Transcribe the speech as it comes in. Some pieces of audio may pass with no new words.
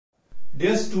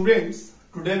Dear students,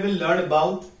 today we'll learn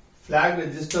about flag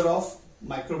register of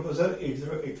microprocessor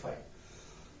 8085.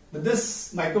 With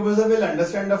this microprocessor will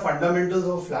understand the fundamentals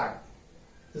of flag.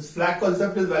 This flag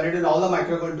concept is valid in all the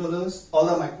microcontrollers, all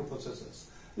the microprocessors.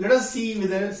 Let us see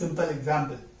with a simple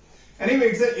example. Anyway,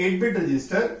 it's an 8-bit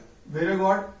register where you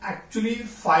got actually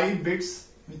 5 bits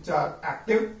which are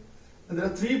active and there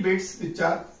are 3 bits which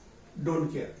are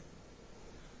don't care.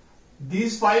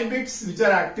 These 5 bits which are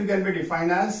active can be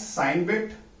defined as sign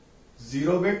bit,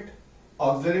 0 bit,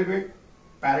 auxiliary bit,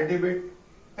 parity bit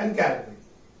and carry bit.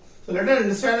 So let us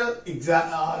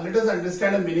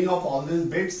understand the meaning of all these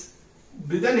bits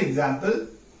with an example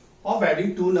of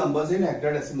adding 2 numbers in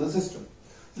hexadecimal system.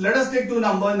 So let us take 2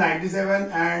 numbers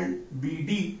 97 and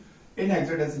BD in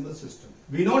hexadecimal system.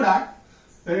 We know that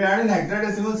when we add in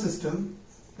hexadecimal system,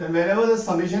 then wherever the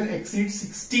summation exceeds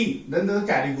 16, then the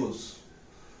carry goes.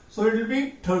 So it will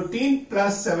be 13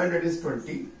 plus 7, that is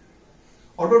 20.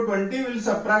 Out of 20 we will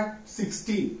subtract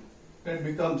 16, that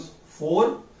becomes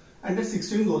 4 and the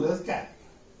 16 goes as carry.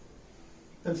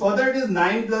 Then further it is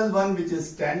 9 plus 1 which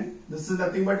is 10. This is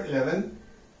nothing but 11.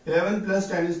 11 plus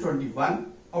 10 is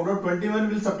 21. Out of 21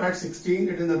 we will subtract 16,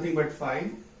 it is nothing but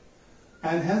 5.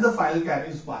 And hence the final carry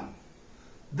is 1.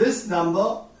 This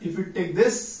number, if you take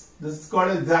this is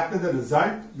called exactly the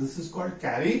result. This is called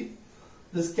carry.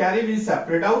 This carry we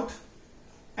separate out,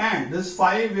 and this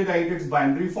 5 we write its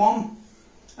binary form,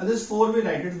 and this 4 we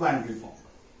write its binary form.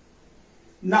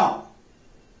 Now,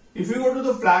 if you go to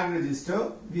the flag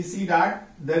register, we see that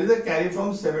there is a carry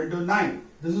from 7 to 9.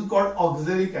 This is called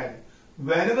auxiliary carry.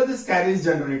 Whenever this carry is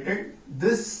generated,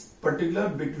 this particular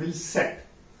bit will set.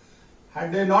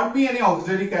 Had there not been any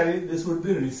auxiliary carry, this would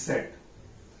be reset.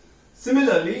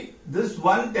 Similarly, this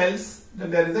 1 tells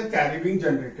that there is a carry being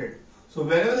generated. So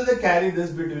wherever there is a carry, this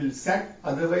bit will set,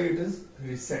 otherwise it is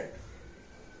reset.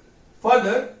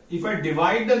 Further, if I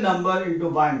divide the number into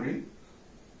binary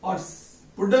or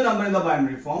put the number in the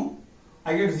binary form,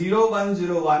 I get 0, 1,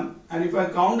 0, 1, and if I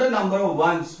count the number of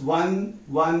ones, 1,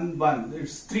 1, 1,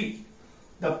 it's 3.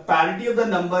 The parity of the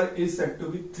number is said to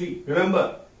be 3.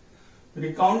 Remember, when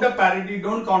you count the parity,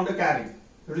 don't count the carry.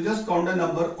 You just count the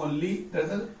number only,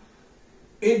 that's an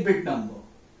 8-bit number.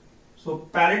 So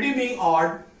parity being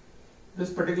odd, this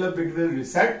particular bit will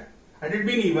reset. Had it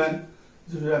been even,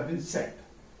 this would have been set.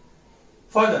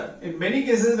 Further, in many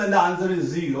cases when the answer is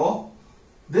 0,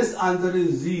 this answer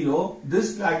is 0,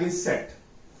 this flag is set.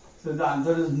 So if the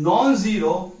answer is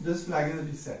non-zero, this flag is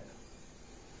reset.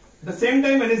 At the same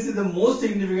time, when it is the most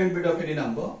significant bit of any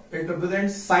number, it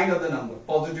represents sign of the number,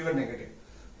 positive or negative.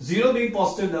 0 being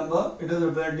positive number, it is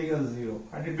representing as 0.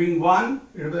 Had it being 1,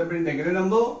 it would be a negative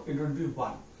number, it would be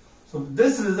 1. So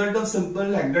this result of simple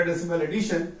hexadecimal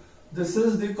addition, this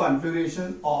is the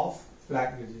configuration of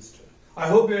flag register. I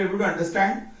hope you are able to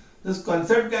understand. This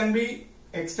concept can be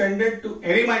extended to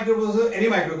any microprocessor, any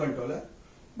microcontroller,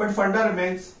 but funda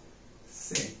remains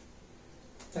same.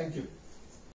 Thank you.